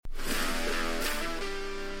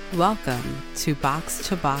Welcome to Box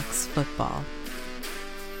Football.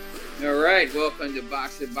 All right, welcome to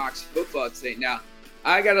Box Football today. Now,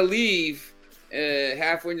 I got to leave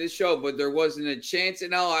halfway into the show, but there wasn't a chance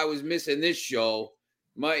in hell I was missing this show.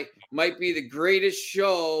 Might be the greatest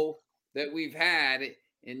show that we've had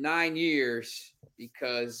in 9 years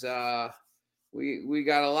because we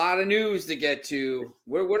got a lot of news to get to.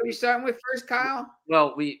 What are we starting with first, Kyle?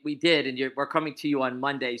 Well, we did, and we're coming to you on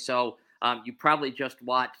Monday, so you probably just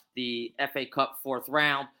watched the FA Cup fourth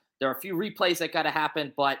round. There are a few replays that got to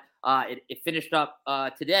happen, but it finished up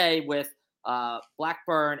today with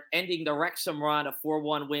Blackburn ending the Wrexham run, a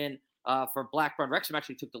 4-1 win for Blackburn. Wrexham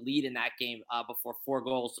actually took the lead in that game before 4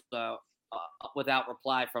 goals without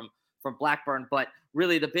reply from Blackburn. But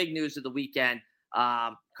really the big news of the weekend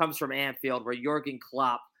comes from Anfield, where Jurgen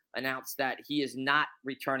Klopp announced that he is not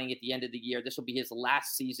returning at the end of the year. This will be his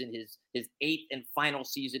last season, his 8th and final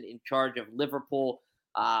season in charge of Liverpool.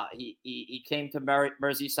 He came to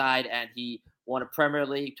Merseyside and he won a Premier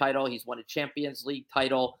League title. He's won a Champions League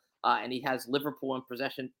title, and he has Liverpool in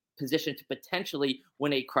position to potentially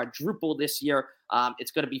win a quadruple this year.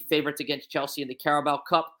 It's going to be favorites against Chelsea in the Carabao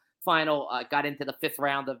Cup final. Got into the 5th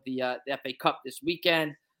round of the FA Cup this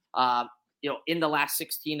weekend. In the last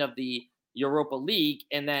 16 of the Europa League,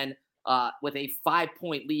 and then with a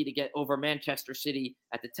 5-point lead to get over Manchester City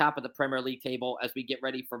at the top of the Premier League table as we get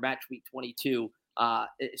ready for match week 22.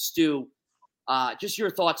 Stu, just your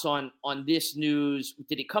thoughts on this news.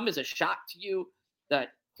 Did it come as a shock to you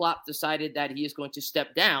that Klopp decided that he is going to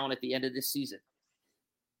step down at the end of this season?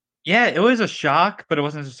 Yeah, it was a shock, but it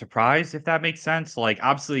wasn't a surprise, if that makes sense. Like,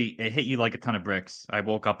 obviously, it hit you like a ton of bricks. I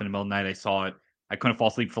woke up in the middle of the night, I saw it. I couldn't fall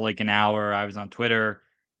asleep for like an hour. I was on Twitter.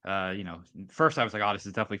 First I was like, oh, this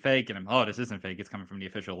is definitely fake. And this isn't fake. It's coming from the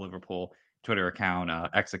official Liverpool Twitter account,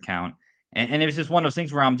 X account. And it was just one of those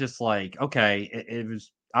things where I'm just like, okay, it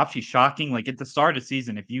was obviously shocking. Like at the start of the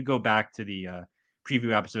season, if you go back to the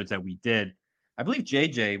preview episodes that we did, I believe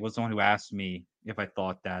JJ was the one who asked me if I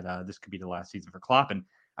thought that this could be the last season for Klopp. And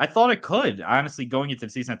I thought it could. Honestly, going into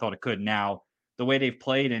the season, I thought it could. Now, the way they've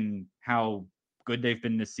played and how good they've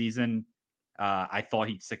been this season, I thought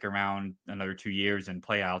he'd stick around another 2 years and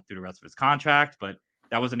play out through the rest of his contract, but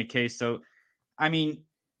that wasn't the case. So, I mean,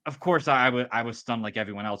 of course, I was stunned like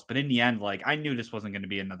everyone else, but in the end, like I knew this wasn't going to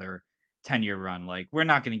be another 10-year run. Like we're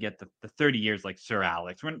not going to get the 30 years like Sir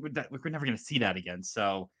Alex. We're never going to see that again.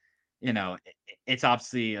 So, it's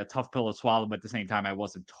obviously a tough pill to swallow, but at the same time, I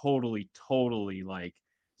wasn't totally like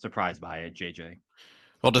surprised by it, JJ.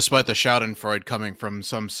 Well, despite the Schadenfreude coming from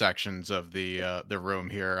some sections of the room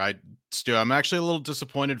here, I'm actually a little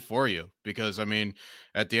disappointed for you because, I mean,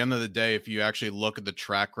 at the end of the day, if you actually look at the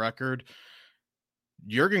track record,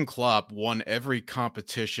 Jurgen Klopp won every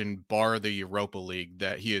competition bar the Europa League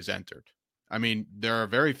that he has entered. I mean, there are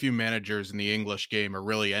very few managers in the English game or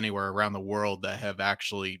really anywhere around the world that have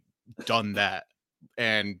actually done that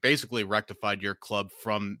and basically rectified your club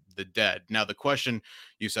from the dead. Now, the question,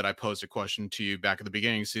 you said I posed a question to you back at the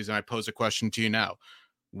beginning of the season. I pose a question to you now.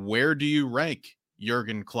 Where do you rank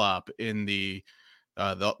Jurgen Klopp in the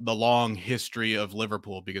long history of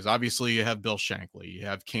Liverpool? Because obviously you have Bill Shankly, you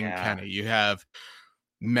have King Kenny, you have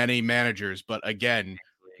many managers, but again,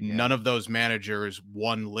 none of those managers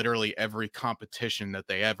won literally every competition that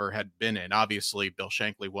they ever had been in. Obviously, Bill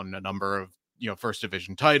Shankly won a number of first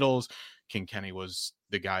division titles. King Kenny was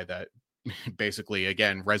the guy that basically,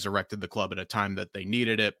 again, resurrected the club at a time that they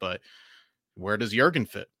needed it. But where does Jurgen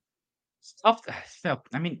fit? Tough.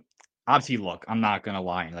 I mean, obviously, look, I'm not going to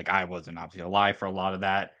lie. Like, I wasn't obviously alive for a lot of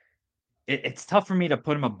that. It's tough for me to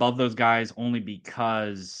put him above those guys only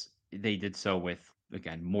because they did so with,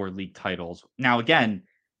 again, more league titles. Now, again,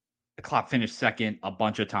 the Klopp finished second a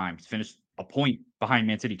bunch of times, finished a point behind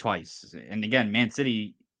Man City twice. And again, Man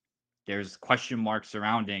City, there's question marks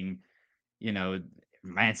surrounding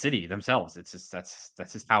Man City themselves. It's just that's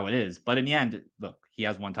just how it is. But in the end, look, he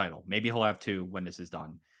has 1 title. Maybe he'll have 2 when this is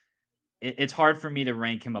done. It's hard for me to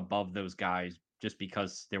rank him above those guys just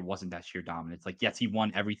because there wasn't that sheer dominance. Like, yes, he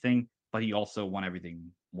won everything, but he also won everything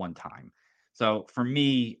 1 time. So for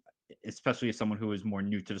me, especially as someone who is more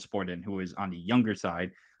new to the sport and who is on the younger side,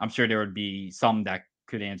 I'm sure there would be some that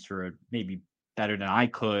could answer it maybe better than I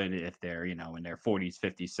could if they're, in their 40s,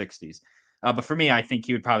 50s, 60s. But for me, I think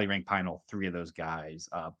he would probably rank final 3 of those guys.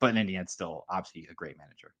 But in the end, still, obviously, a great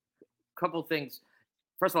manager. Couple things.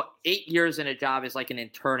 First of all, 8 years in a job is like an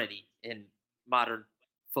eternity in modern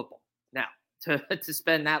football. Now, to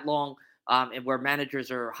spend that long and where managers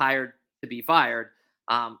are hired to be fired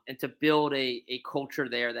and to build a culture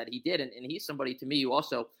there that he did. And he's somebody, to me, who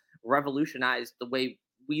also revolutionized the way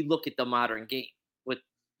we look at the modern game with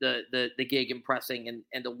the gig and pressing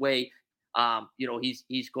and the way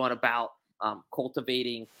he's gone about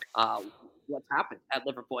cultivating what's happened at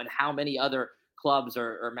Liverpool, and how many other clubs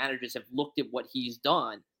or managers have looked at what he's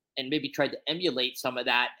done and maybe tried to emulate some of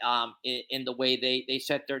that in the way they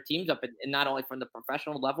set their teams up, and not only from the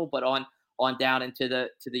professional level, but on down into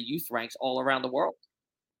the youth ranks all around the world.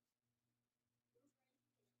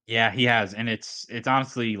 Yeah, he has, and it's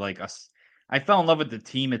honestly like I fell in love with the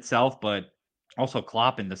team itself, but also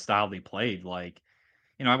Klopp and the style they played. Like,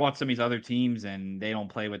 I watch some of these other teams and they don't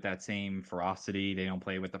play with that same ferocity. They don't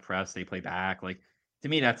play with the press. They play back. Like, to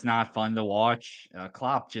me, that's not fun to watch.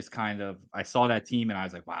 Klopp just I saw that team and I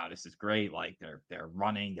was like, wow, this is great. Like they're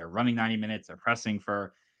running 90 minutes. They're pressing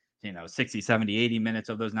for, 60, 70, 80 minutes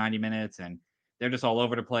of those 90 minutes. And they're just all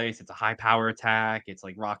over the place. It's a high power attack. It's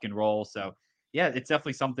like rock and roll. So yeah, it's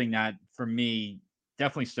definitely something that for me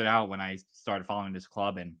definitely stood out when I started following this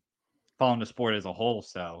club and following the sport as a whole.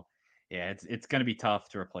 So yeah, it's going to be tough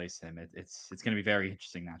to replace him. It's going to be very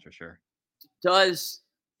interesting, that's for sure. Does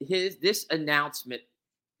this announcement,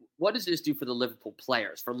 what does this do for the Liverpool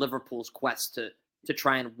players, for Liverpool's quest to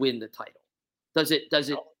try and win the title? Does it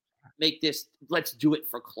make this, let's do it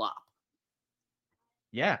for Klopp?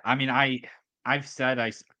 Yeah, I mean, I've said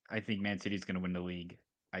I think Man City's going to win the league.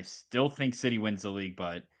 I still think City wins the league,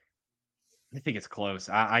 but I think it's close.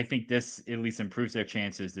 I think this at least improves their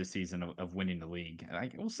chances this season of winning the league.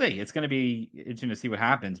 We'll see. It's going to be interesting to see what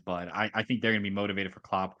happens, but I think they're going to be motivated for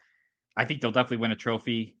Klopp. I think they'll definitely win a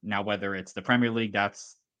trophy. Now, whether it's the Premier League,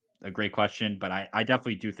 that's a great question, but I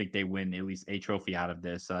definitely do think they win at least a trophy out of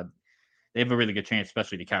this. They have a really good chance,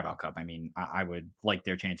 especially the Carabao Cup. I mean, I would like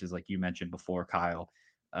their chances, like you mentioned before, Kyle.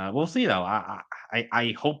 We'll see, though.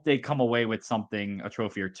 I hope they come away with something, a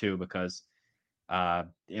trophy or two, because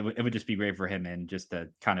it would just be great for him, and just to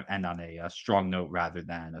kind of end on a strong note rather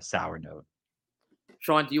than a sour note.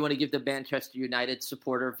 Sean, do you want to give the Manchester United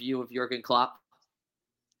supporter view of Jurgen Klopp?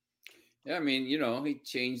 Yeah, I mean, he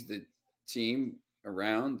changed the team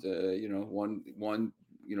around.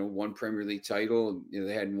 One Premier League title.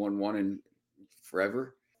 They hadn't won one in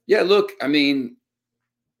forever. Yeah, look, I mean,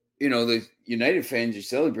 the United fans are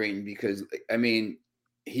celebrating because, I mean,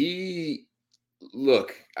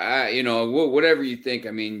 whatever you think,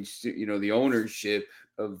 I mean, the ownership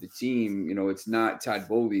of the team, it's not Todd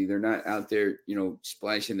Bowley. They're not out there,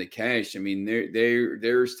 splashing the cash. I mean,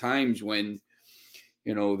 there's times when,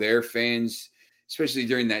 their fans, especially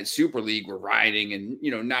during that Super League, were riding,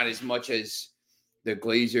 and, not as much as the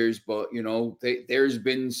Glazers, but, there's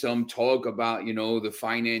been some talk about, the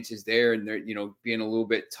finances there, and they're, being a little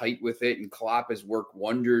bit tight with it. And Klopp has worked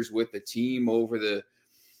wonders with the team over the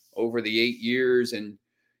 8 years, and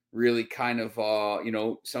really kind of,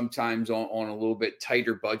 sometimes on a little bit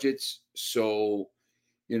tighter budgets. So,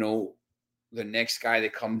 the next guy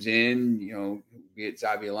that comes in, be it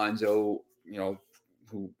Xabi Alonso,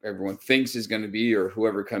 who everyone thinks is going to be, or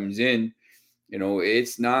whoever comes in,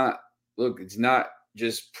 it's not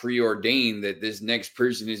just preordained that this next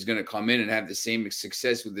person is going to come in and have the same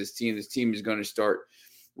success with this team. This team is going to start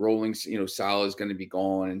rolling. Salah is going to be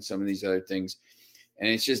gone, and some of these other things. And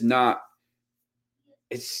it's just not,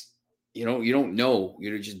 you don't know.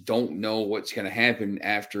 You just don't know what's going to happen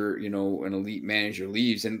after, an elite manager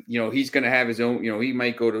leaves. And, he's going to have his own, he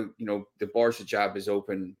might go to, the Barca job is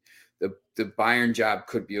open. The Bayern job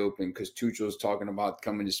could be open because Tuchel's talking about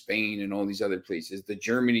coming to Spain and all these other places. The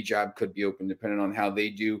Germany job could be open depending on how they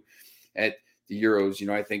do at the Euros.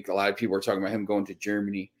 I think a lot of people are talking about him going to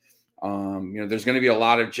Germany. There's going to be a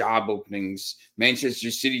lot of job openings. Manchester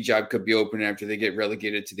City job could be open after they get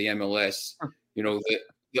relegated to the MLS.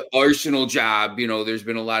 The Arsenal job, there's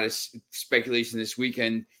been a lot of speculation this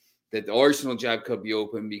weekend that the Arsenal job could be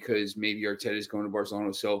open because maybe Arteta is going to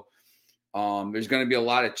Barcelona. So there's going to be a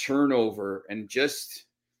lot of turnover, and just,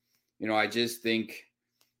 I just think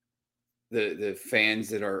the fans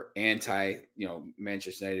that are anti,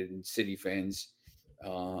 Manchester United and City fans,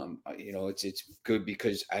 it's good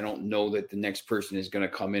because I don't know that the next person is going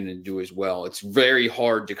to come in and do as well. It's very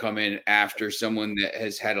hard to come in after someone that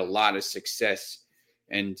has had a lot of success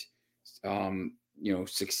and,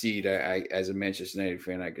 succeed. I as a Manchester United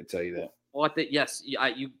fan, I could tell you that. Well, yes,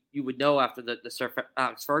 you would know after the Sir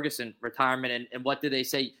Alex Ferguson retirement, and what did they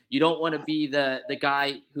say? You don't want to be the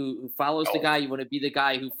guy who follows the guy. You want to be the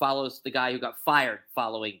guy who follows the guy who got fired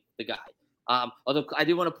following the guy. Although I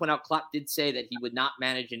do want to point out, Klopp did say that he would not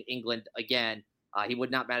manage in England again. He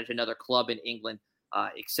would not manage another club in England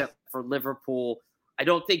except for Liverpool. I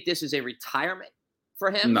don't think this is a retirement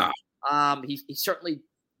for him. No. He certainly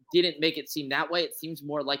didn't make it seem that way. It seems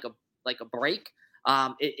more like a break.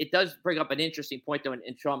 It does bring up an interesting point, though, and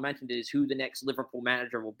Sean mentioned it, is who the next Liverpool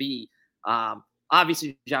manager will be.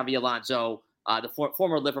 Obviously, Xabi Alonso, the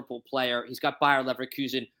former Liverpool player. He's got Bayer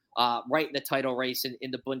Leverkusen right in the title race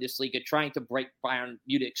in the Bundesliga, trying to break Bayern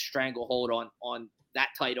Munich's stranglehold on that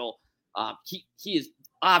title. He is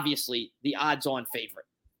obviously the odds-on favorite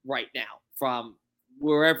right now from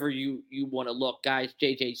wherever you want to look. Guys,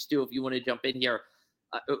 JJ, Stu, if you want to jump in here,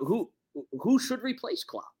 who should replace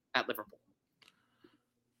Klopp at Liverpool?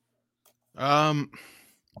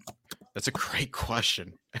 That's a great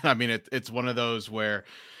question. I mean, it's one of those where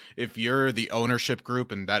if you're the ownership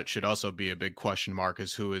group, and that should also be a big question mark,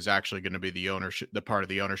 is who is actually going to be the part of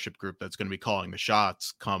the ownership group that's going to be calling the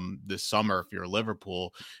shots come this summer if you're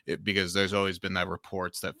Liverpool, because there's always been that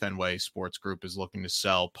reports that Fenway Sports Group is looking to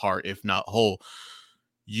sell part, if not whole.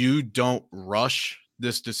 You don't rush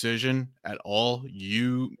this decision at all.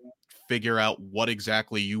 You figure out what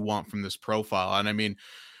exactly you want from this profile. And I mean,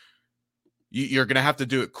 you're going to have to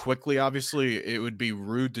do it quickly. Obviously, it would be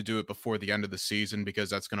rude to do it before the end of the season, because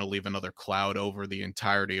that's going to leave another cloud over the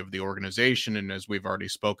entirety of the organization. And as we've already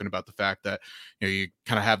spoken about the fact that, you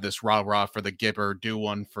kind of have this rah-rah for the Gibber, do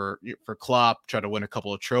one for Klopp, try to win a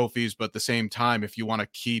couple of trophies. But at the same time, if you want to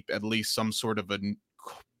keep at least some sort of a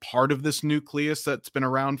part of this nucleus that's been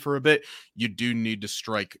around for a bit, you do need to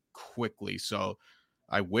strike quickly. So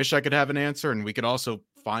I wish I could have an answer, and we could also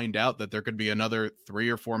find out that there could be another 3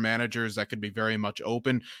 or 4 managers that could be very much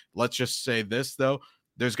open. Let's just say this, though.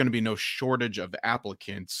 There's going to be no shortage of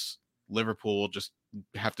applicants. Liverpool will just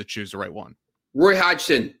have to choose the right one. Roy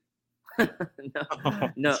Hodgson.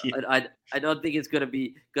 No, I don't think it's going to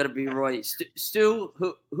be Roy. Stu,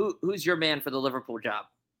 who's your man for the Liverpool job?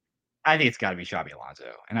 I think it's got to be Xabi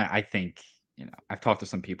Alonso, and I think, I've talked to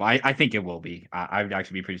some people. I think it will be. I would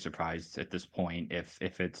actually be pretty surprised at this point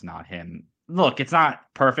if it's not him. Look, it's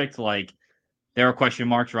not perfect. Like, there are question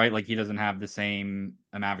marks, right? Like, he doesn't have the same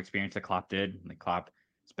amount of experience that Klopp did. Like, Klopp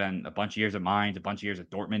spent a bunch of years at Mainz, a bunch of years at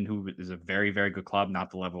Dortmund, who is a very, very good club,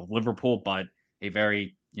 not the level of Liverpool, but a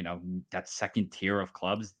very, that second tier of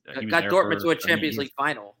clubs. He got Dortmund to a Champions League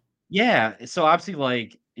final. Yeah, so obviously,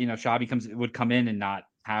 like, Xabi would come in and not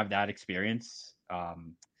have that experience.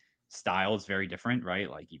 Style is very different, right?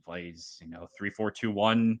 Like, he plays,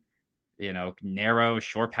 3-4-2-1, narrow,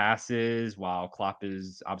 short passes, while Klopp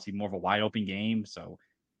is obviously more of a wide open game. So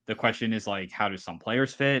the question is, like, how do some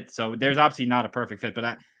players fit? So there's obviously not a perfect fit,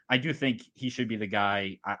 but I do think he should be the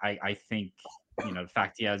guy. I think, the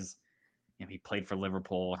fact he has, he played for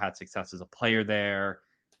Liverpool, had success as a player there.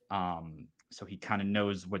 So he kind of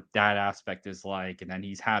knows what that aspect is like. And then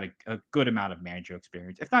he's had a good amount of managerial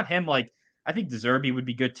experience. If not him, like, I think De Zerbi would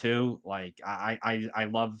be good too. Like, I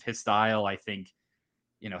love his style. I think,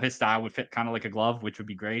 his style would fit kind of like a glove, which would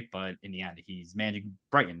be great. But in the end, he's managing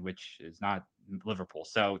Brighton, which is not Liverpool.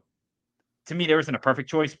 So to me, there isn't a perfect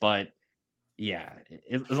choice. But yeah,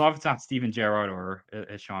 as long as it's not Steven Gerrard or,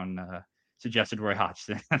 as Sean suggested, Roy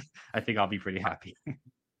Hodgson, I think I'll be pretty happy.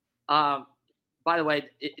 By the way,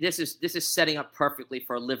 this is setting up perfectly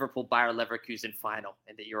for a Liverpool Bayer Leverkusen final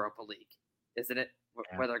in the Europa League, isn't it?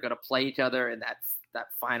 Yeah. Where they're going to play each other in that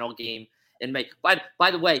final game in May. By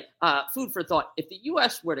the way, food for thought: if the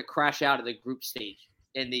U.S. were to crash out of the group stage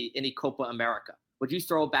in the Copa America, would you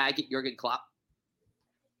throw a bag at Jurgen Klopp?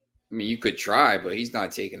 I mean, you could try, but he's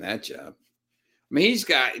not taking that job. I mean, he's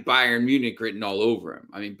got Bayern Munich written all over him.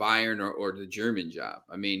 I mean, Bayern or the German job.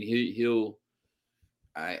 I mean, he'll.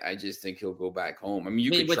 I just think he'll go back home. I mean,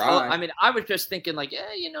 you could try. I was just thinking, like,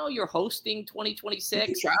 you're hosting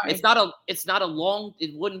 2026. It's not a long.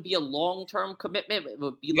 It wouldn't be a long-term commitment. It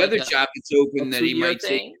would be the other job that's open that he might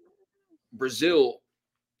take. Brazil,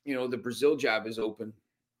 the Brazil job is open.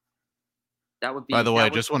 That would be. By the way, I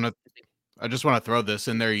just want to throw this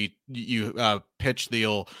in there. You pitched the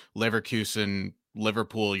old Leverkusen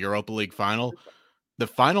Liverpool Europa League final. The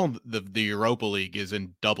final, the Europa League is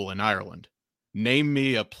in Dublin, Ireland. Name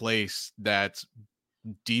me a place that's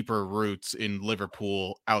deeper roots in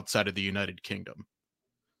Liverpool outside of the United Kingdom.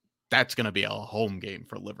 That's going to be a home game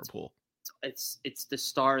for Liverpool. It's the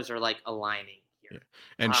stars are like aligning here.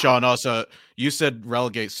 Yeah. And Sean, also, you said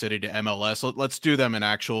relegate City to MLS. Let's do them an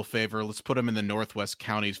actual favor. Let's put them in the Northwest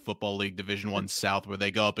Counties Football League Division 1 South, where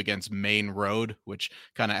they go up against Main Road, which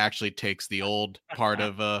kind of actually takes the old part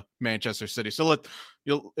of Manchester City. So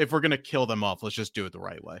if we're going to kill them off, let's just do it the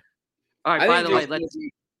right way. All right, by the way,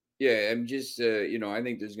 I'm just, I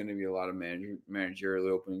think there's going to be a lot of managerial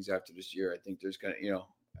openings after this year. I think there's going to,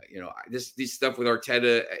 this stuff with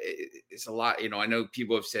Arteta, it's a lot. I know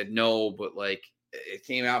people have said no, but like it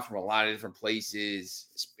came out from a lot of different places.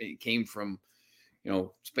 It came from,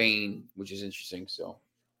 Spain, which is interesting. So,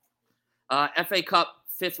 FA Cup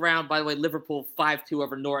 5th round, by the way, Liverpool 5-2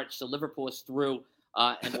 over Norwich. So Liverpool is through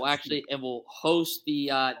and will host the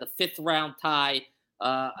 5th round tie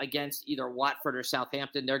against either Watford or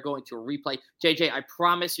Southampton. They're going to a replay. JJ, I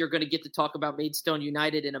promise you're going to get to talk about Maidstone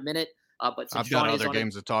United in a minute. But I've got other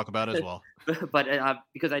games to talk about as well. But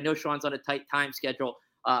because I know Sean's on a tight time schedule,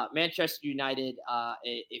 Manchester United, a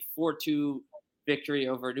 4-2 victory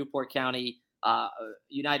over Newport County.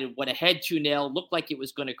 United went ahead 2-0, looked like it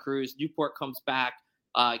was going to cruise. Newport comes back,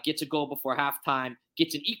 gets a goal before halftime,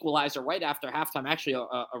 gets an equalizer right after halftime. Actually,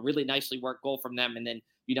 a really nicely worked goal from them. And then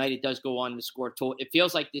United does go on to score two. It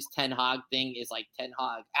feels like this Ten Hag thing is like Ten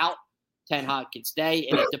Hag out, Ten Hag can stay,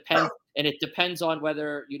 and it depends on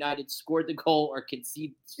whether United scored the goal or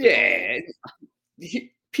conceded. Yeah,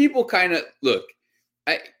 people kind of look.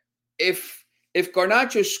 If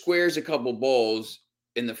Garnacho squares a couple balls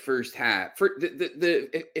in the first half, for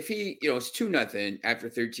if he it's 2-0 after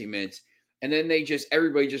 13 minutes, and then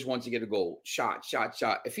everybody just wants to get a goal, shot.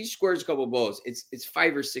 If he squares a couple balls, it's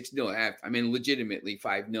 5 or 6-0 at half. I mean, legitimately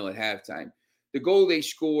 5-0 at halftime. The goal they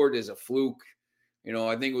scored is a fluke.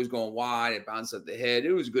 I think it was going wide. It bounced up the head.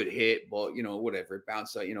 It was a good hit, but whatever. It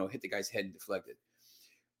bounced up, hit the guy's head and deflected.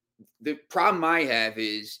 The problem I have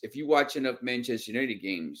is if you watch enough Manchester United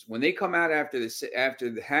games, when they come out after the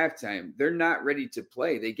halftime, they're not ready to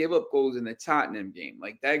play. They gave up goals in the Tottenham game.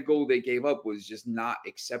 Like that goal they gave up was just not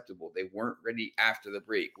acceptable. They weren't ready after the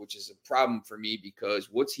break, which is a problem for me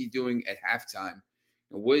because what's he doing at halftime?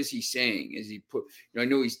 What is he saying? Is he I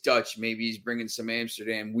know he's Dutch. Maybe he's bringing some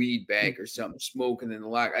Amsterdam weed back or something, smoking in the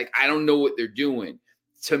locker. Like, I don't know what they're doing.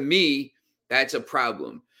 To me, that's a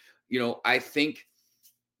problem. I think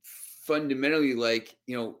fundamentally,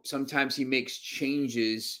 sometimes he makes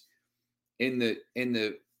changes in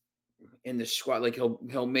the squad. Like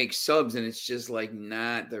he'll make subs and it's just like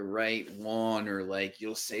not the right one, or like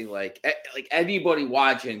you'll say like anybody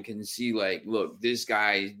watching can see like, look, this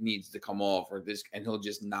guy needs to come off or this, and he'll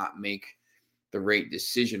just not make the right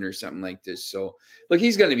decision or something like this. So look,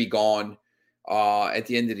 he's going to be gone at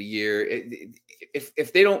the end of the year.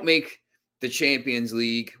 If they don't make the Champions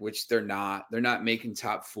League, which they're not making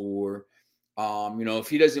top 4. If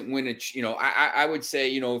he doesn't win I would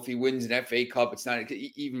say, if he wins an FA Cup, it's not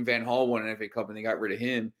even Van Gaal won an FA Cup and they got rid of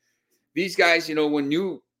him. These guys, when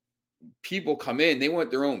new people come in, they want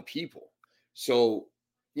their own people. So,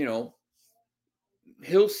 he'll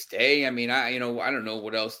stay. I mean, I don't know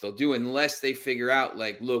what else they'll do unless they figure out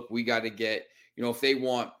like, look, we got to get, if they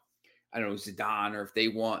want, I don't know, Zidane, or if they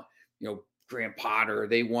want, Graham Potter,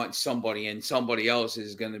 they want somebody and somebody else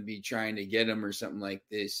is going to be trying to get him or something like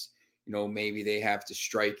this. Maybe they have to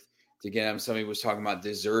strike to get him. Somebody was talking about De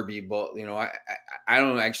Zerbi, but I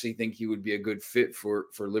don't actually think he would be a good fit for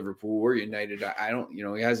Liverpool or United. I don't,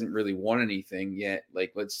 he hasn't really won anything yet.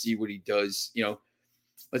 Like, let's see what he does.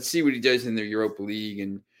 Let's see what he does in the Europa League,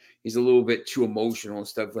 and he's a little bit too emotional and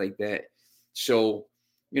stuff like that. So,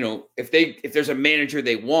 if there's a manager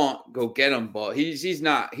they want, go get him. But he's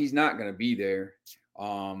not going to be there.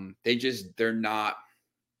 They're not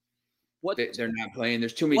playing.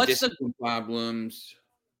 There's too many discipline problems.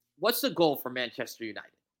 What's the goal for Manchester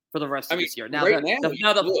United for the rest of this year? Now, right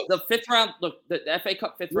the 5th round. Look, the FA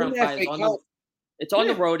Cup 5th round tie is on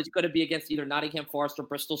the road. It's going to be against either Nottingham Forest or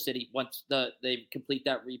Bristol City once they complete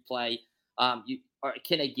that replay.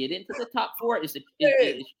 Can they get into the top 4? Is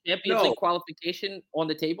Champions League qualification on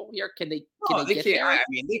the table here? Can they get there? I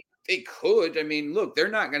mean, they could. I mean, look, they're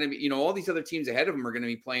not going to be. All these other teams ahead of them are going to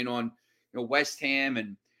be playing on, West Ham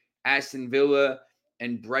and Aston Villa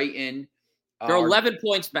and Brighton. They're 11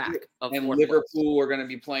 points back. And Liverpool are going to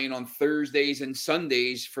be playing on Thursdays and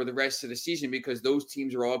Sundays for the rest of the season because those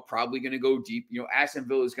teams are all probably going to go deep. Aston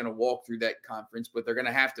Villa is going to walk through that conference, but they're going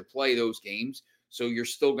to have to play those games. So you're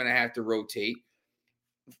still going to have to rotate.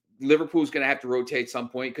 Liverpool's going to have to rotate at some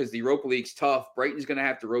point because the Europa League's tough. Brighton's going to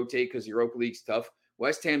have to rotate because the Europa League's tough.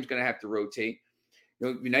 West Ham's going to have to rotate.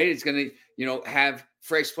 United's going to, have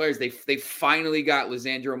fresh players. They finally got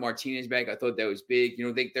Lisandro Martinez back. I thought that was big.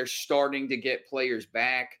 They're starting to get players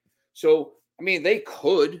back. So, I mean, they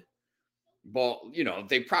could, but,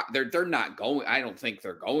 they're not going. I don't think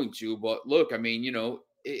they're going to. But look, I mean,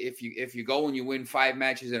 if you go and you win 5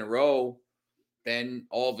 matches in a row, then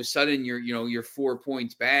all of a sudden you're 4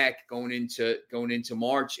 points back going into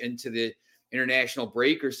March, into the international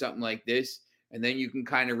break or something like this. And then you can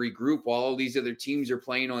kind of regroup while all these other teams are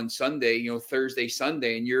playing on Sunday, Thursday,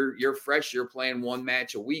 Sunday, and you're fresh. You're playing 1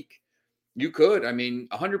 match a week. You could. I mean,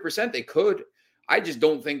 100% they could. I just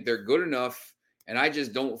don't think they're good enough. And I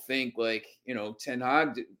just don't think Ten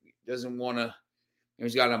Hag doesn't want to,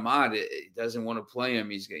 he's got Ahmad. It doesn't want to play him.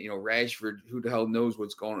 He's got, Rashford. Who the hell knows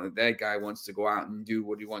what's going on? That guy wants to go out and do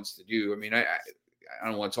what he wants to do. I mean, I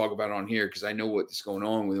don't want to talk about it on here because I know what's going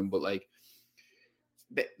on with him. But like,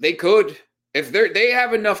 they could, if they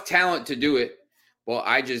have enough talent to do it. Well,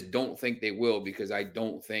 I just don't think they will, because I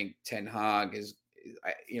don't think Ten Hag is.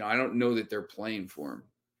 I don't know that they're playing for him.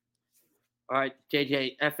 All right,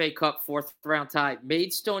 JJ, FA Cup 4th round tie.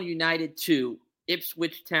 Maidstone United 2,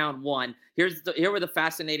 Ipswich Town 1. Here were the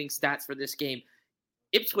fascinating stats for this game.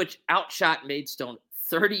 Ipswich outshot Maidstone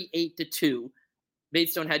 38-2.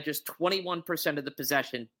 Maidstone had just 21% of the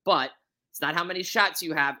possession, but it's not how many shots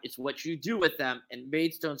you have, it's what you do with them. And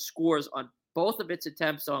Maidstone scores on both of its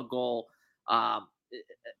attempts on goal. A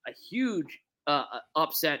huge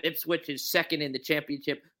upset. Ipswich is second in the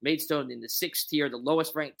championship. Maidstone in the 6th tier, the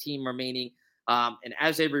lowest ranked team remaining. And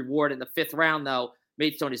as a reward in the 5th round, though,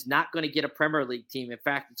 Maidstone is not going to get a Premier League team. In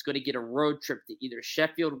fact, it's going to get a road trip to either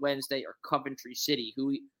Sheffield Wednesday or Coventry City,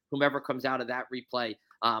 whomever comes out of that replay.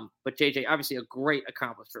 But JJ, obviously a great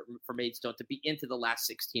accomplishment for Maidstone to be into the last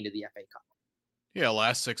 16 of the FA Cup. Yeah,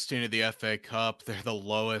 last 16 of the FA Cup. They're the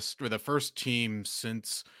lowest, or the first team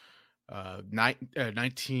since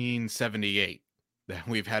 1978 that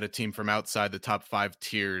we've had a team from outside the top 5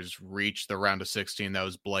 tiers reach the round of 16. That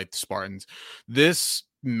was Blythe Spartans. This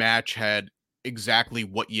match had exactly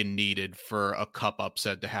what you needed for a cup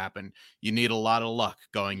upset to happen. You need a lot of luck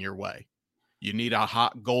going your way. You need a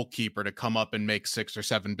hot goalkeeper to come up and make 6 or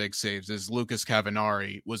 7 big saves, as Lucas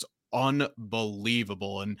Cavanari was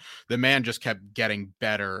unbelievable, and the man just kept getting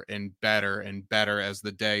better and better and better as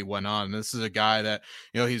the day went on. This is a guy that,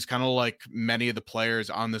 he's kind of like many of the players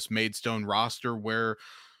on this Maidstone roster, where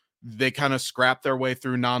they kind of scrap their way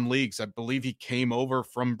through non-leagues. I believe he came over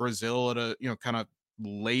from Brazil at a kind of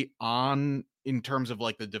late on in terms of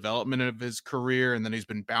like the development of his career, and then he's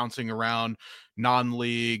been bouncing around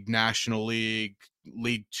non-league, National League,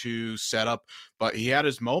 League 2 setup, but he had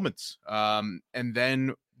his moments. And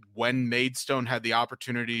then when Maidstone had the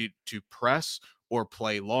opportunity to press or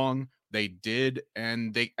play long, they did,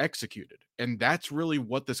 and they executed. And that's really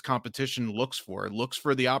what this competition looks for. It looks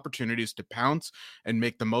for the opportunities to pounce and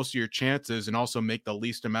make the most of your chances, and also make the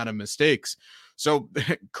least amount of mistakes. So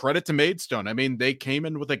credit to Maidstone. I mean, they came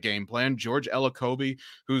in with a game plan. George Elokobi,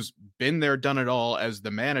 who's been there, done it all as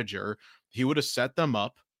the manager, he would have set them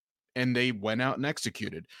up, and they went out and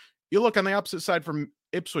executed. You look on the opposite side from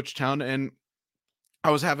Ipswich Town, and I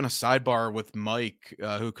was having a sidebar with Mike,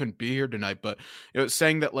 who couldn't be here tonight, but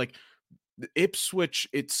saying that like Ipswich,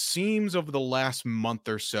 it seems over the last month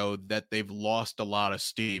or so that they've lost a lot of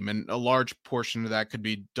steam, and a large portion of that could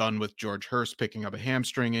be done with George Hurst picking up a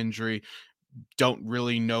hamstring injury. Don't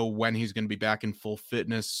really know when he's going to be back in full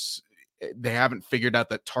fitness. They haven't figured out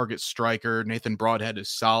that target striker. Nathan Broadhead is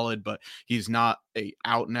solid, but he's not a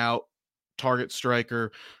out and out target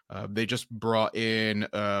striker. They just brought in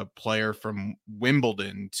a player from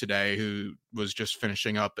Wimbledon today who was just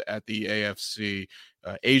finishing up at the AFC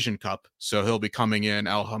Asian Cup. So he'll be coming in,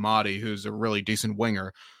 Al Hamadi, who's a really decent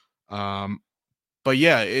winger. But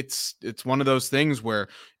yeah, it's one of those things where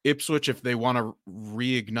Ipswich, if they want to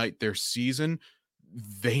reignite their season,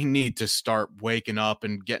 they need to start waking up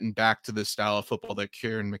and getting back to the style of football that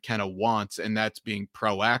Kieran McKenna wants. And that's being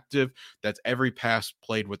proactive. That's every pass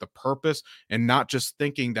played with a purpose, and not just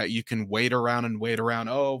thinking that you can wait around.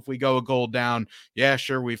 Oh, if we go a goal down, yeah,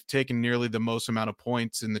 sure, we've taken nearly the most amount of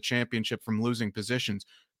points in the championship from losing positions.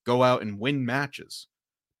 Go out and win matches.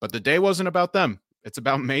 But the day wasn't about them. It's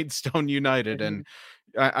about Maidstone United. And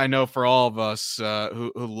I know for all of us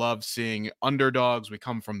who love seeing underdogs, we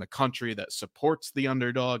come from the country that supports the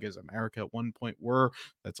underdog, as America at one point were.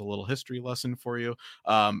 That's a little history lesson for you.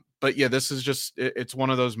 But yeah, this is just, it's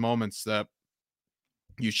one of those moments that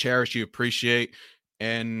you cherish, you appreciate.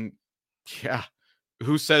 And yeah,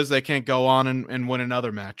 who says they can't go on and win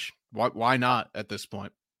another match? Why not at this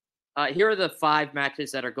point? Here are the 5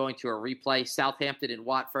 matches that are going to a replay: Southampton and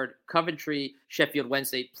Watford, Coventry, Sheffield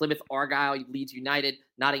Wednesday, Plymouth Argyle, Leeds United,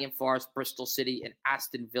 Nottingham Forest, Bristol City, and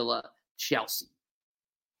Aston Villa, Chelsea.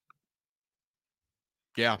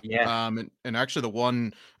 Yeah. And actually the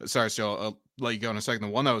one, sorry, so I'll let you go in a second.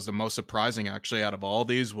 The one that was the most surprising actually out of all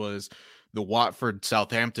these was the Watford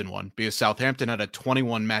Southampton one, because Southampton had a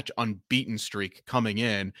 21 match unbeaten streak coming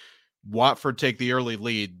in. Watford take the early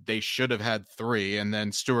lead. They should have had 3. And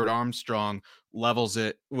then Stuart Armstrong levels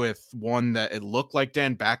it with one that it looked like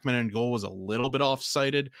Dan Backman in goal was a little bit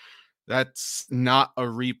off-sighted. That's not a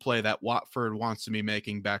replay that Watford wants to be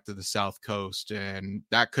making back to the South Coast. And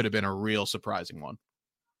that could have been a real surprising one.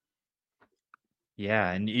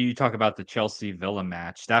 Yeah, and you talk about the Chelsea Villa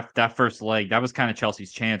match. That first leg, that was kind of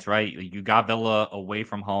Chelsea's chance, right? You got Villa away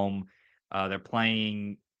from home. They're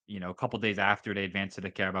playing, a couple days after they advanced to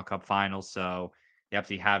the Carabao Cup final, so they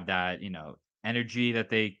absolutely have that, energy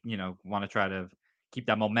that they, want to try to keep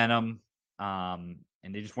that momentum. And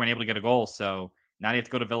they just weren't able to get a goal. So now they have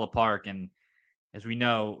to go to Villa Park, and as we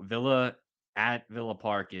know, Villa at Villa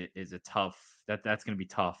Park is a tough. That's going to be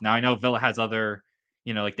tough. Now I know Villa has other,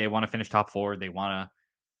 like they want to finish top four. They want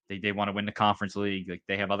to win the Conference League. Like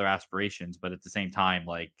they have other aspirations, but at the same time,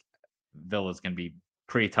 like Villa's going to be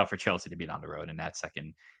pretty tough for Chelsea to beat on the road in that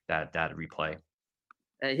second that replay.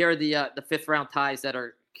 Here are the fifth round ties that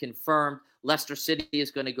are confirmed. Leicester City is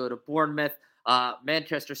going to go to Bournemouth.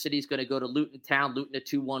 Manchester City is going to go to Luton Town. Luton, a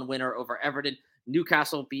 2-1 winner over Everton.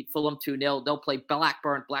 Newcastle beat Fulham 2-0. They'll play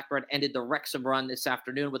Blackburn. Blackburn ended the Wrexham run this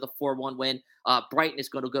afternoon with a 4-1 win. Brighton is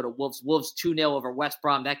going to go to Wolves. Wolves 2-0 over West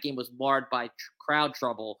Brom. That game was marred by crowd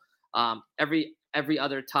trouble. Every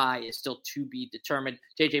other tie is still to be determined.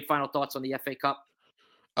 JJ, final thoughts on the FA Cup?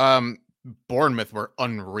 Bournemouth were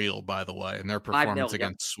unreal, by the way, in their performance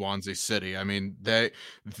against Swansea City. I mean,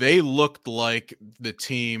 they looked like the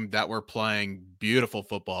team that were playing beautiful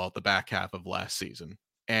football at the back half of last season.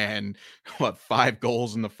 And 5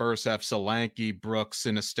 goals in the first half. Solanke, Brooks,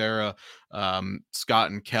 Sinistera,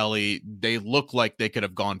 Scott and Kelly, they look like they could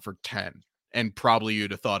have gone for 10. And probably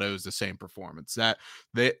you'd have thought it was the same performance.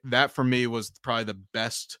 That for me was probably the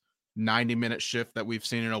best 90-minute shift that we've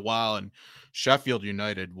seen in a while. And Sheffield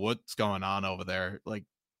United, what's going on over there? Like,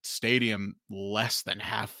 stadium less than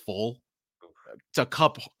half full.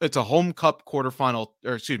 It's a home cup quarterfinal,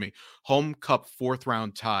 or excuse me, home cup 4th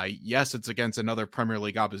round tie. Yes, it's against another Premier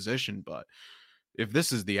League opposition, but if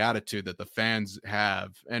this is the attitude that the fans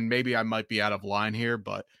have, and maybe I might be out of line here,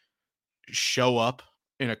 but show up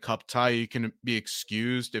in a cup tie, you can be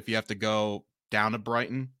excused if you have to go down to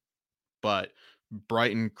Brighton. But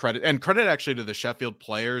Brighton credit actually to the Sheffield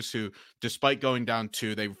players who, despite going down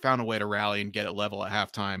 2, they found a way to rally and get it level at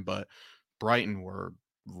halftime. But Brighton were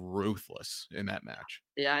ruthless in that match.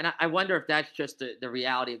 Yeah, and I wonder if that's just the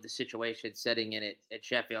reality of the situation setting in it at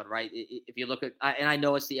Sheffield, right? If you look at, and I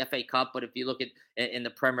know it's the FA Cup, but if you look at in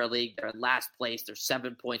the Premier League, they're in last place. They're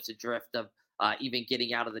 7 points adrift of even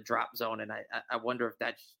getting out of the drop zone, and I wonder if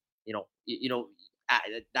that's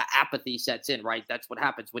the apathy sets in, right? That's what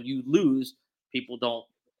happens when you lose. People don't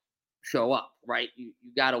show up, right? You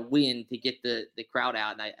got to win to get the crowd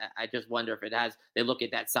out, and I just wonder if it has. They look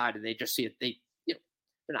at that side and they just see it.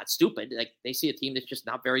 They're not stupid. Like, they see a team that's just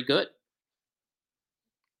not very good.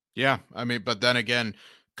 Yeah, I mean, but then again,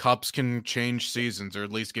 cups can change seasons, or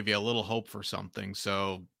at least give you a little hope for something.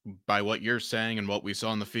 So by what you're saying and what we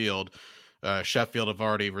saw on the field, Sheffield have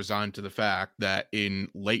already resigned to the fact that in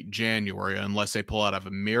late January, unless they pull out of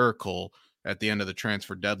a miracle at the end of the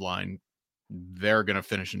transfer deadline, they're going to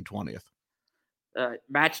finish in 20th.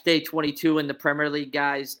 Match day 22 in the Premier League,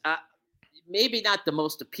 guys. Maybe not the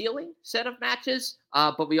most appealing set of matches,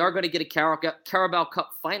 but we are going to get a Carabao Cup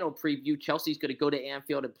final preview. Chelsea's going to go to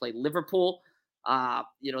Anfield and play Liverpool.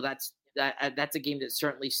 That's a game that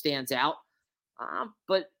certainly stands out.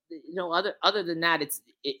 But other than that,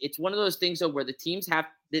 it's one of those things though, where the teams have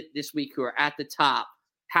this week who are at the top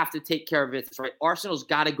have to take care of business, right? Arsenal's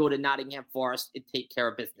got to go to Nottingham Forest and take care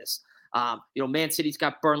of business. Man City's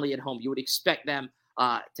got Burnley at home. You would expect them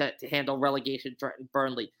to handle relegation threatened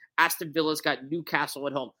Burnley. Aston Villa's got Newcastle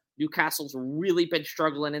at home. Newcastle's really been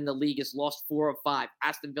struggling in the league. Has lost 4 of 5.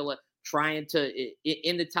 Aston Villa trying to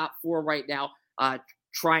in the top 4 right now,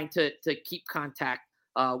 trying to keep contact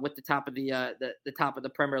with the top of the top of the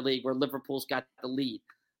Premier League, where Liverpool's got the lead.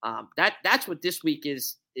 That's what this week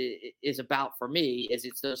is about for me. Is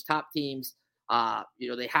it's those top teams.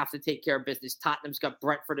 They have to take care of business. Tottenham's got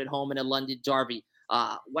Brentford at home in a London derby.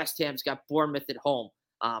 West Ham's got Bournemouth at home.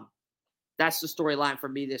 That's the storyline for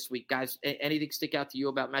me this week, guys. Anything stick out to you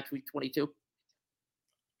about match week 22?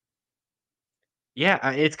 Yeah,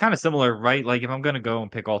 it's kind of similar, right? Like if I'm gonna go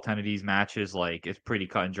and pick all 10 of these matches, like it's pretty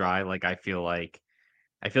cut and dry. Like I feel like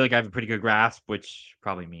I have a pretty good grasp, which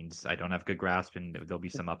probably means I don't have a good grasp, and there'll be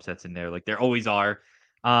some upsets in there, like there always are.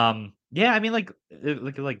 Yeah, I mean, like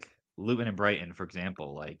Luton and Brighton, for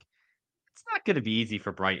example. Like it's not gonna be easy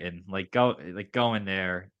for Brighton. Going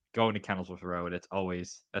there, going to Kennelsworth Road. That's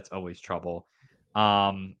always trouble.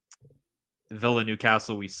 Villa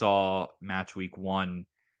Newcastle, we saw match week 1.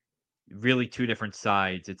 Really 2 different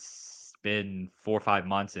sides. It's been 4 or 5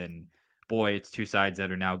 months, and boy, it's 2 sides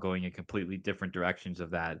that are now going in completely different directions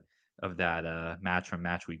of that match from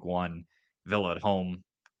match week 1. Villa at home,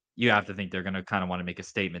 you have to think they're going to kind of want to make a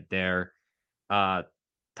statement there.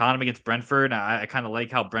 Tottenham against Brentford. I kind of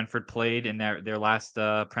like how Brentford played in their last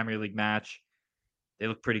Premier League match. They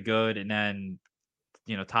look pretty good. And then,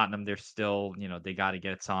 Tottenham, they're still, they got to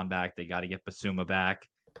get Son back. They got to get Basuma back.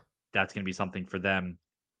 That's going to be something for them.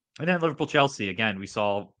 And then Liverpool Chelsea again. We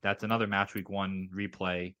saw that's another match week 1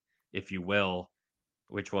 replay, if you will,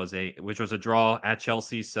 which was a draw at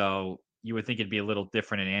Chelsea. So you would think it'd be a little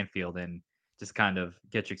different in Anfield and just kind of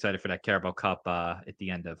get you excited for that Carabao Cup at the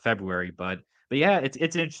end of February. But yeah, it's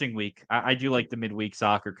an interesting week. I do like the midweek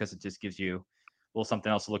soccer because it just gives you a little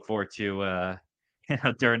something else to look forward to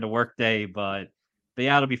during the workday. But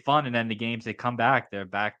yeah, it'll be fun. And then the games, they come back. They're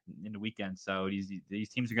back in the weekend. So these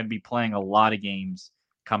teams are going to be playing a lot of games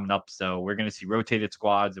coming up. So we're going to see rotated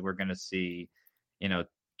squads, and we're going to see,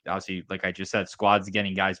 obviously, like I just said, squads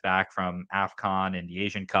getting guys back from AFCON and the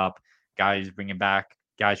Asian Cup, guys bringing back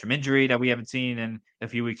guys from injury that we haven't seen in a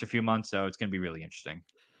few weeks, a few months. So it's going to be really interesting.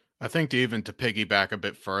 I think to piggyback a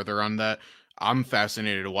bit further on that, I'm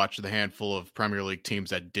fascinated to watch the handful of Premier League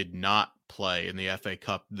teams that did not play in the FA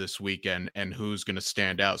Cup this weekend and who's going to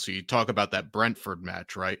stand out. So you talk about that Brentford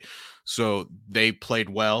match, right? So they played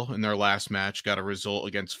well in their last match, got a result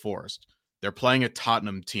against Forest. They're playing a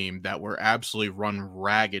Tottenham team that were absolutely run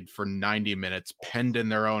ragged for 90 minutes, penned in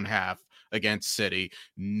their own half against City,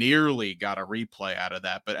 nearly got a replay out of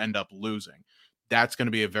that, but end up losing. That's going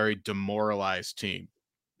to be a very demoralized team.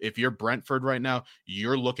 If you're Brentford right now,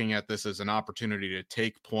 you're looking at this as an opportunity to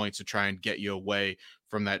take points to try and get you away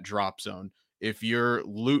from that drop zone. If you're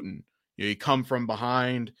Luton, you come from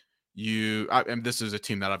behind, and this is a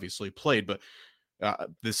team that obviously played, but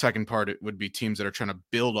the second part, it would be teams that are trying to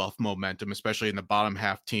build off momentum, especially in the bottom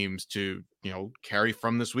half teams to, carry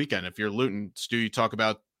from this weekend. If you're Luton, Stu, you talk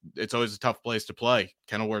about it's always a tough place to play,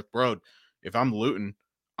 Kenilworth Road. If I'm Luton,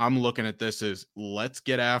 I'm looking at this as let's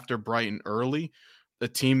get after Brighton early. A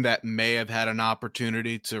team that may have had an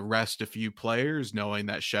opportunity to rest a few players, knowing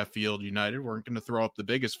that Sheffield United weren't going to throw up the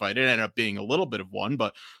biggest fight. It ended up being a little bit of one,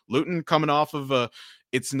 but Luton coming off of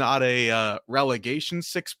it's not a relegation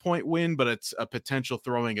 6-point win, but it's a potential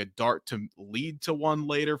throwing a dart to lead to one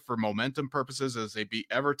later for momentum purposes as they beat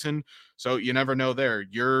Everton. So you never know there.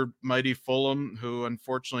 Your mighty Fulham, who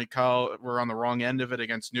unfortunately, Kyle, were on the wrong end of it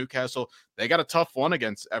against Newcastle. They got a tough one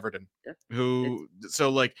against Everton. All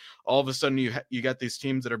of a sudden you got these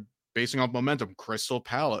teams that are basing off momentum. Crystal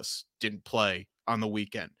Palace didn't play on the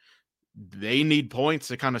weekend. They need points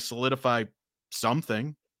to kind of solidify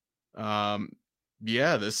something. I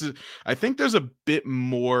think there's a bit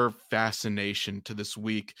more fascination to this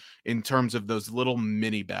week in terms of those little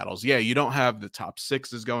mini battles. Yeah, you don't have the top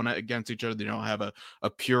sixes going against each other. They don't have a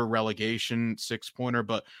pure relegation 6-pointer,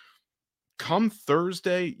 but come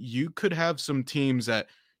Thursday, you could have some teams that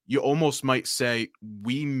you almost might say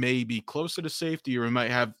we may be closer to safety, or we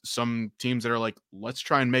might have some teams that are like, let's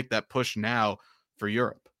try and make that push now for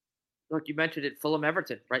Europe. Look, you mentioned it, Fulham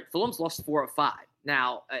Everton, right? Fulham's lost 4 of 5.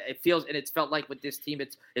 Now, it's felt like with this team,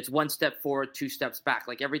 it's one step forward, 2 steps back.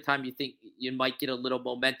 Like every time you think you might get a little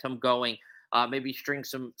momentum going, maybe string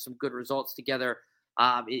some good results together,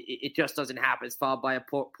 it just doesn't happen. It's followed by a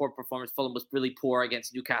poor performance. Fulham was really poor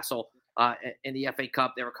against Newcastle in the FA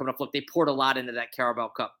Cup. They were coming up. Look, they poured a lot into that Carabao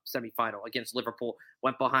Cup semifinal against Liverpool,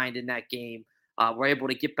 went behind in that game, were able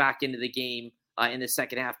to get back into the game in the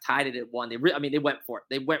second half, tied it at 1. They went for it.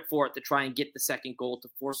 They went for it to try and get the second goal, to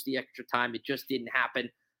force the extra time. It just didn't happen.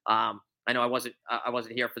 I know I wasn't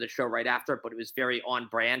here for the show right after, but it was very on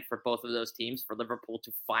brand for both of those teams, for Liverpool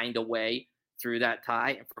to find a way through that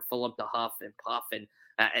tie, and for Fulham to huff and puff and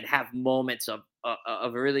have moments of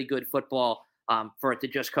really good football, for it to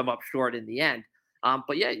just come up short in the end.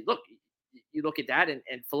 But yeah, you look at that, and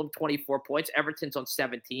Fulham 24 points, Everton's on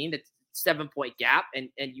 17. It's 7-point gap, and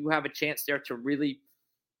you have a chance there to really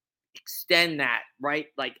extend that, right?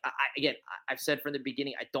 Like I've said from the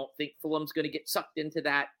beginning, I don't think Fulham's going to get sucked into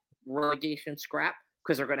that relegation scrap,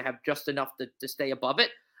 because they're going to have just enough to stay above it.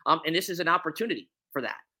 And this is an opportunity for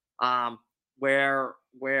that, where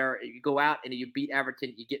you go out and you beat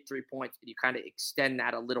Everton, you get 3 points, and you kind of extend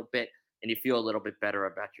that a little bit, and you feel a little bit better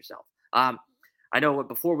about yourself. I know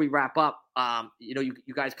before we wrap up, you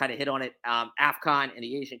guys kind of hit on it. AFCON and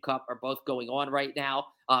the Asian Cup are both going on right now.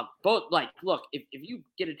 Look, if you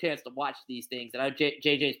get a chance to watch these things, and I know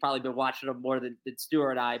JJ's probably been watching them more than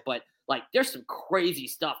Stuart and I, but like there's some crazy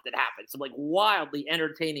stuff that happens, some like wildly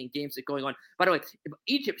entertaining games that are going on. By the way,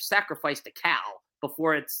 Egypt sacrificed a cow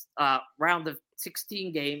before its round of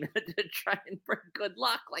 16 game to try and bring good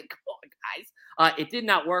luck. Like, come on, guys. It did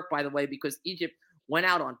not work, by the way, because Egypt went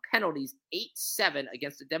out on penalties 8-7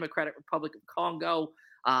 against the Democratic Republic of Congo.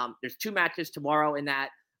 There's 2 matches tomorrow in that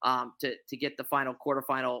to get the final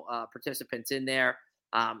quarterfinal participants in there.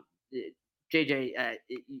 JJ,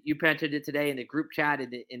 you mentioned it today in the group chat in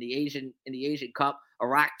the Asian Cup.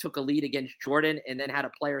 Iraq took a lead against Jordan and then had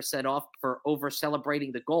a player sent off for over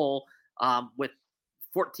celebrating the goal with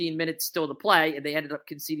 14 minutes still to play, and they ended up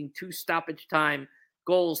conceding 2 stoppage time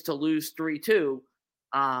goals to lose 3-2.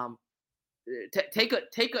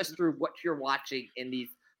 Take us through what you're watching in these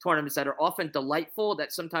tournaments that are often delightful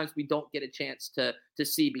that sometimes we don't get a chance to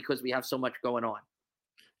see because we have so much going on.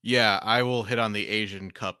 Yeah, I will hit on the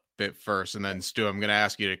Asian Cup bit first, and then Stu, I'm going to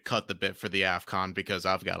ask you to cut the bit for the AFCON because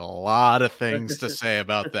I've got a lot of things to say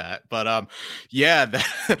about that. But yeah,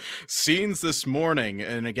 the scenes this morning,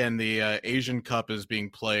 and again, the Asian Cup is being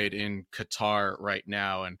played in Qatar right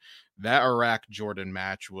now, and that Iraq Jordan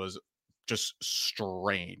match was just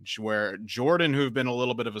strange, where Jordan, who've been a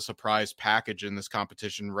little bit of a surprise package in this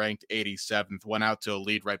competition, ranked 87th, went out to a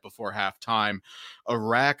lead right before halftime.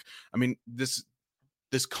 Iraq, I mean, this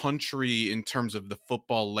country, in terms of the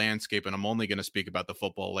football landscape, and I'm only going to speak about the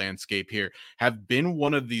football landscape here, have been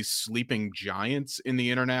one of these sleeping giants in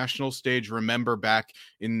the international stage. Remember back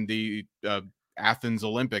in the Athens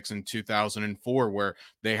Olympics in 2004, where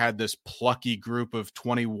they had this plucky group of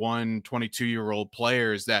 21, 22-year-old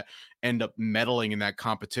players that end up medaling in that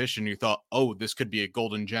competition. You thought, oh, this could be a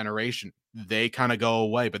golden generation. They kind of go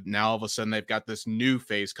away, but now all of a sudden they've got this new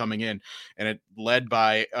phase coming in, and it led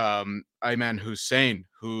by Ayman Hussein,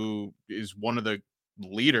 who is one of the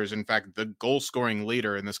leaders, in fact, the goal-scoring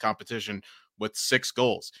leader in this competition with 6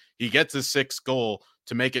 goals. He gets his 6th goal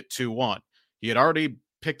to make it 2-1. He had already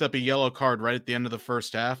picked up a yellow card right at the end of the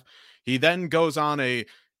first half. He then goes on a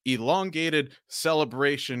elongated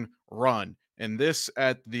celebration run. And this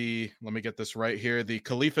at the, let me get this right here, the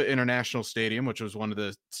Khalifa International Stadium, which was one of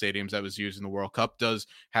the stadiums that was used in the World Cup, does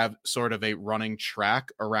have sort of a running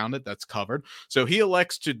track around it that's covered. So he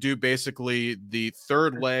elects to do basically the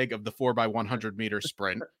third leg of the 4x100 meter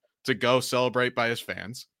sprint to go celebrate by his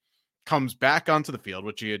fans. Comes back onto the field,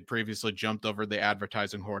 which he had previously jumped over the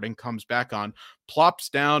advertising hoarding, comes back on, plops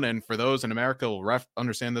down, and for those in America will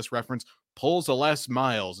understand this reference, pulls a Les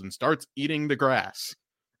Miles and starts eating the grass.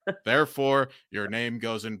 Therefore, your name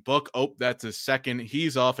goes in book. Oh, that's his second.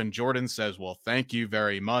 He's off, and Jordan says, well, thank you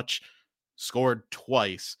very much. Scored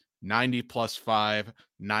twice, 90 plus 5,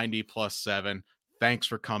 90 plus 7. Thanks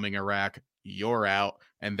for coming, Iraq. You're out.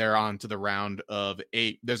 And they're on to the round of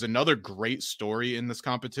 8. There's another great story in this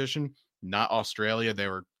competition. Not Australia. They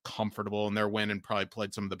were comfortable in their win and probably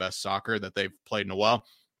played some of the best soccer that they've played in a while.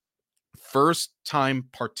 First-time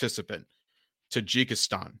participant,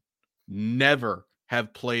 Tajikistan. Never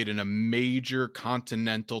have played in a major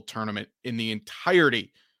continental tournament in the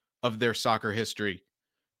entirety of their soccer history.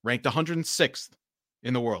 Ranked 106th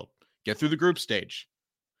in the world. Get through the group stage.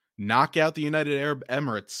 Knock out the United Arab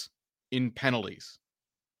Emirates in penalties.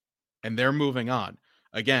 And they're moving on.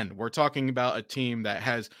 Again, we're talking about a team that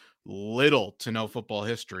has little to no football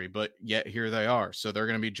history, but yet here they are. So they're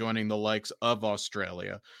going to be joining the likes of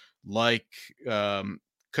Australia, like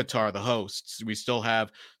Qatar, the hosts. We still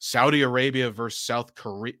have Saudi Arabia versus South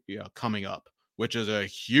Korea coming up, which is a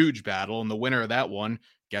huge battle. And the winner of that one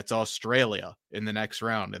gets Australia in the next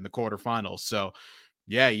round in the quarterfinals. So,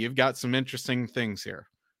 yeah, you've got some interesting things here.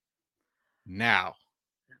 Now,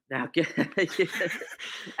 AFCON,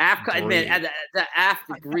 man,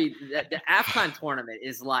 the AFCON tournament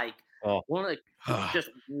is like one of the just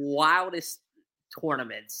wildest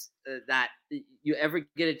tournaments that you ever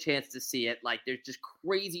get a chance to see it. Like, there's just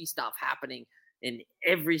crazy stuff happening in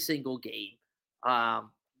every single game.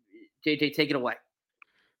 JJ, take it away.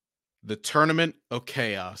 The tournament of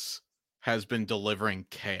chaos has been delivering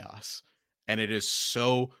chaos, and it is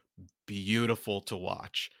so beautiful to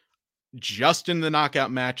watch. Just in the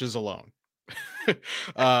knockout matches alone.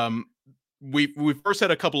 We first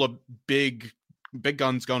had a couple of big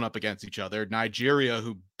guns going up against each other. Nigeria,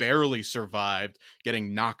 who barely survived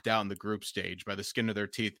getting knocked out in the group stage by the skin of their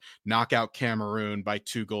teeth, knock out Cameroon by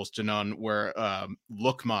 2-0, where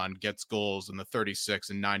Lukman gets goals in the 36th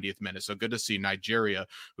and 90th minute. So good to see Nigeria,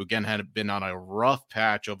 who again had been on a rough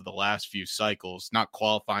patch over the last few cycles, not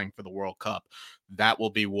qualifying for the World Cup. That will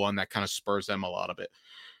be one that kind of spurs them a lot of it.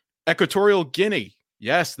 Equatorial Guinea,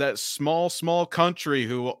 yes, that small country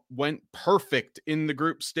who went perfect in the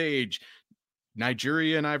group stage.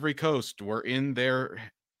 Nigeria and Ivory Coast were in their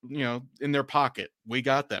pocket. We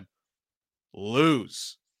got them.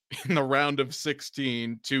 Lose in the round of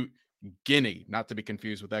 16 to Guinea, not to be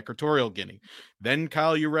confused with Equatorial Guinea. Then,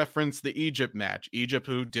 Kyle, you referenced the Egypt match. Egypt,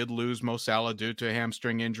 who did lose Mo Salah due to a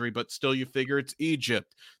hamstring injury, but still you figure it's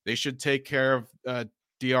Egypt. They should take care of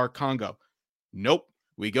DR Congo. Nope.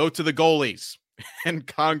 We go to the goalies, and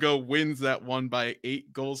Congo wins that one by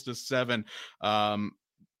 8-7.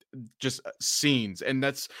 just scenes. And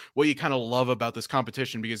that's what you kind of love about this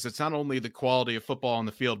competition, because it's not only the quality of football on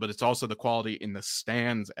the field, but it's also the quality in the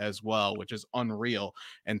stands as well, which is unreal.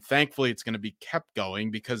 And thankfully it's going to be kept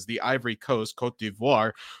going, because the Ivory Coast, Cote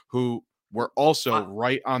d'Ivoire, who were also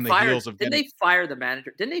right on the heels of Didn't they fire the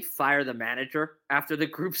manager? Didn't they fire the manager after the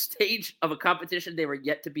group stage of a competition they were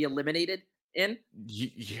yet to be eliminated in?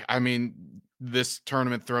 I mean, this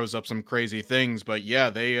tournament throws up some crazy things, but yeah,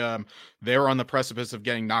 they were on the precipice of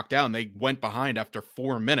getting knocked down. They went behind after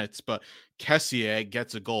 4 minutes, but Kessié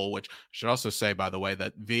gets a goal, which I should also say, by the way,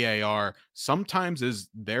 that VAR sometimes is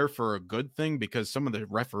there for a good thing, because some of the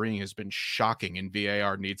refereeing has been shocking, and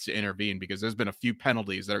VAR needs to intervene, because there's been a few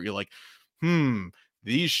penalties that you're like,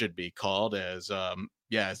 these should be called, as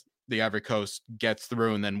the Ivory Coast gets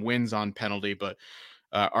through and then wins on penalty. But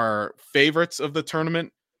our favorites of the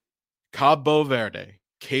tournament, Cabo Verde,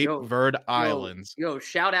 Cape Verde Islands.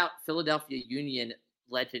 Shout out Philadelphia Union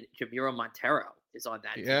legend Jamiro Montero is on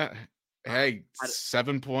that team. Hey,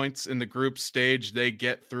 7 points in the group stage. They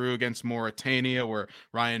get through against Mauritania, where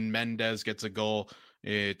Ryan Mendez gets a goal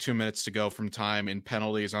 2 minutes to go from time in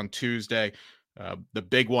penalties on Tuesday. The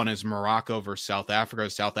big one is Morocco versus South Africa.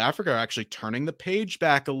 South Africa are actually turning the page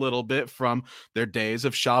back a little bit from their days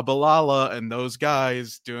of Shabalala and those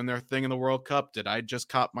guys doing their thing in the World Cup. Did I just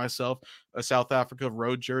cop myself a South Africa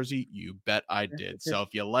road jersey? You bet I did. So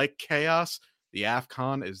if you like chaos, the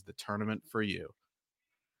AFCON is the tournament for you.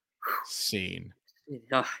 Scene.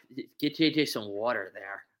 Get JJ some water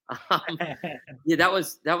there. Yeah, that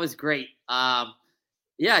was great.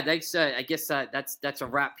 Thanks. I guess that's a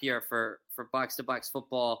wrap here for Box to Box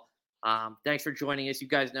Football. Thanks for joining us. You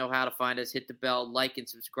guys know how to find us. Hit the bell, like, and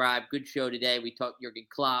subscribe. Good show today. We talked Jurgen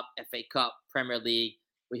Klopp, FA Cup, Premier League.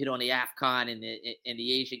 We hit on the AFCON and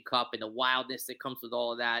the Asian Cup and the wildness that comes with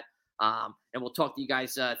all of that. And we'll talk to you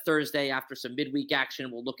guys Thursday after some midweek action.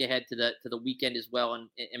 We'll look ahead to the weekend as well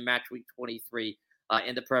in match week 23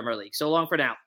 in the Premier League. So long for now.